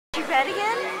red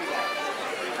again?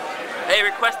 Hey,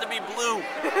 request to be blue.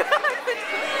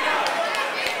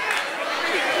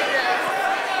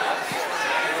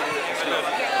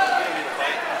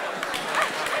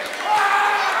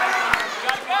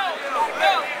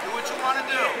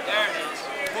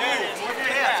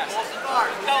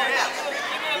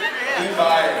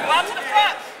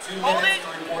 Hold it.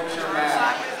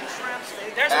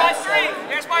 There's my three.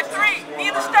 There's my three. Knee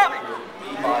in the stomach.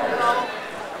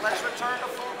 Let's return to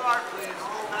full guard, please.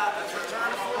 Let's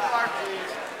return to full guard, please.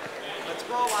 Let's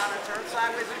go, Lana. Turn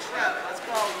sideways and shred. Let's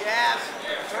go. Yes.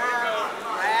 Turn.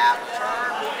 Grab. Turn.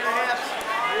 Move your hips.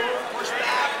 Move. Push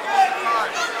back. Close the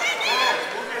guard.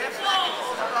 Move your hips back and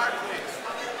close the guard, please.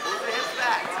 Move the hips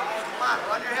back. Come on.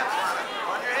 Run your hips, Lana.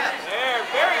 Run your hips. There.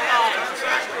 Very nice.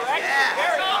 Yeah.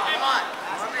 Very nice. Come on.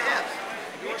 Run the hips.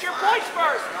 Get your points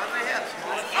first. Run the hips.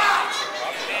 Get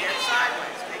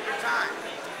sideways. Take your time.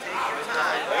 Take your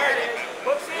time. There it is.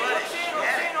 Hooks in, hooks in,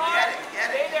 hooks in hard.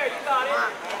 Stay there, you got it.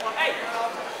 Hey.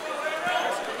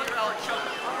 Look at all the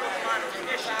choking. Come on,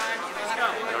 condition. Let's go.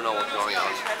 I don't know what's going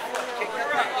on. Kick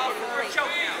her up. We're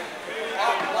choking now.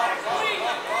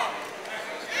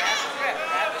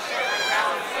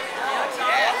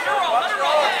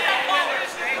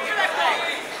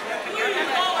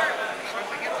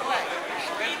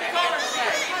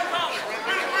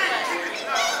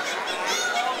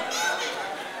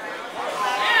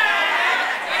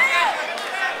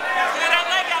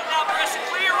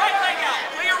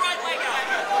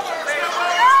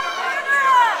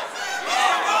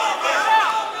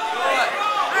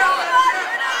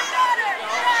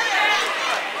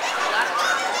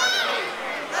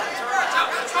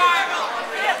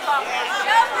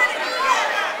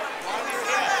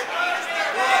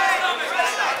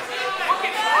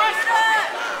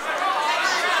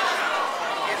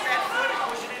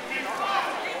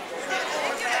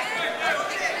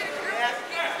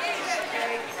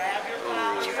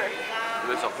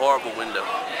 It's a horrible window. Did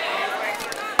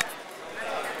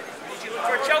you look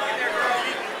for a choke in there, girl?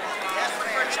 Yes, look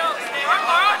for a choke. Arm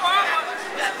bar, arm bar, arm bar.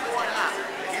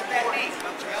 Get that knee.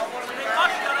 Put your elbow to the ground.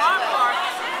 Arm bar.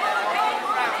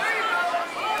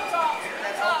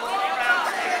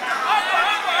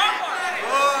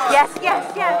 Yes,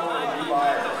 yes, yes.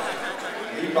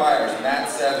 Lee Byers, Matt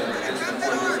 7, just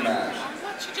before this match.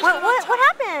 What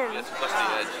happened? That's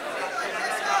busting edge.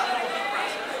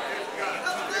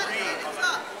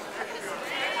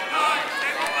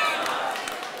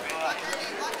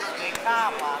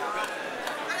 Calm, Lana.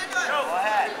 Go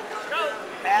ahead.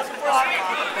 Pass the ball,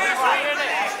 Lana.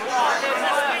 Pass the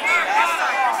ball.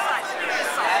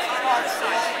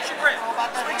 Switch your grip.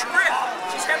 Switch your grip.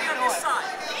 She's heavy on this side.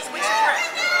 Switch your grip.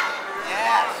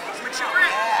 Yes. Switch your grip.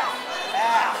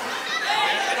 Pass.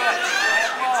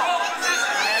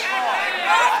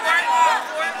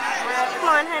 Come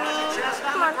on, honey.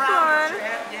 Come on, come on.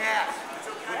 Yes.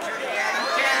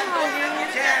 You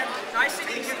can. Nice and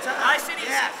easy. Nice and easy.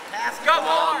 Yes. Pass the Go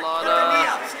ball. hard. Put the knee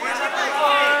up. Stand up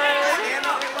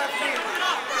your left knee. Stand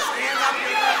up your left knee. Stand up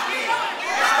your left knee.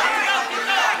 Stand up your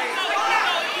left knee.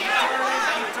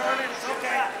 Keep turning. It's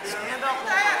okay. Stand up.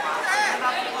 Stand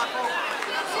up and walk over.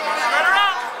 Spread her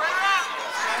out. Spread her out.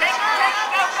 Take her. Take her.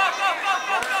 Go, go, go, go,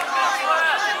 go, go, go. Go,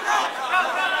 go,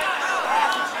 go.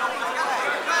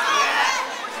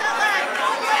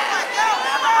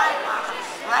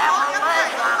 Grab her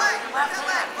leg, Lana. Left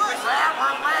hand. Grab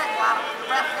her leg, Lana.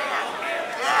 Left hand.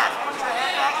 Yes. Put your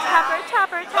head back down. Topper,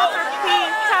 topper, topper,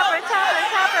 please. Topper, topper,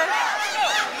 topper.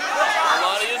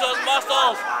 Lana, use those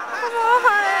muscles. Come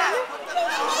on.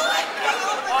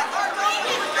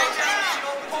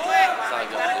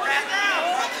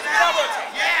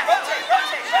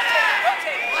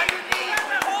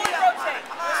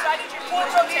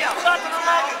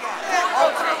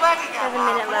 There's a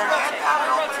minute left.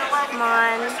 Come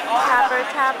on. Topper,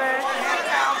 topper. Head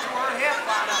down to her hip,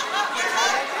 Lana. Put your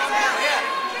head down to her hip.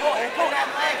 Open that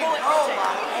leg and go,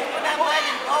 Lana. Open that leg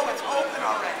and go. It's open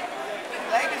already.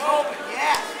 Leg is open.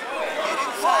 Yes. Get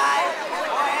inside. Go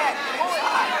ahead. Get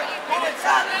inside. Get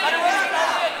inside. Let her head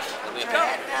down. Put your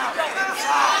head down. Get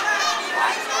inside.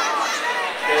 Right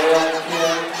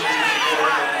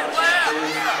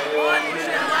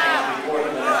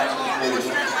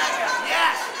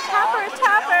Yes. Topper,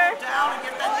 topper. Down and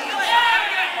get that knee inside.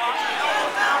 Go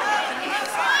down and get the knee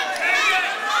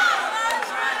inside.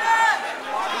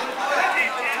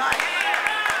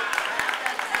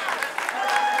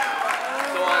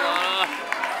 Go on, Lana.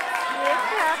 Yes,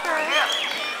 topper.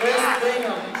 Chris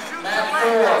Bingham, Matt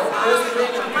 4. Chris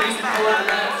Bingham, please support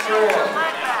Matt 4.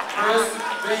 Chris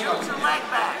Bingham. Shoot your leg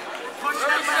back. Push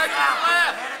that leg down.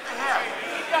 Head at the hip.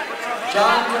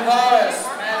 John Tavares,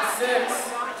 Matt 6.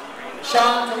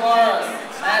 Sean Tavares,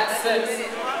 mat 6.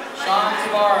 Sean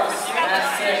Tavares, mat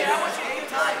 6.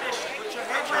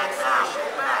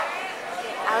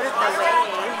 Out of the way.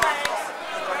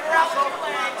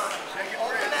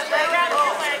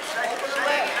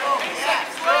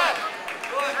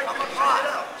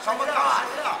 Come across.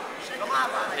 Come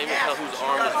on, Lana. Can't even tell whose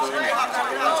arm is doing it. You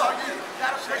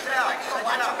gotta push it out. So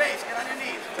watch your base. Get on your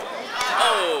knees.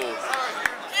 Oh!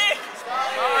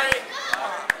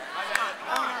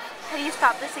 How do you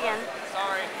stop this again?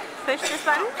 Sorry. Push this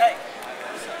button? Hey.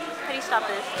 How do you stop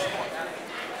this?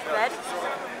 Red?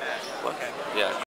 What? Yeah.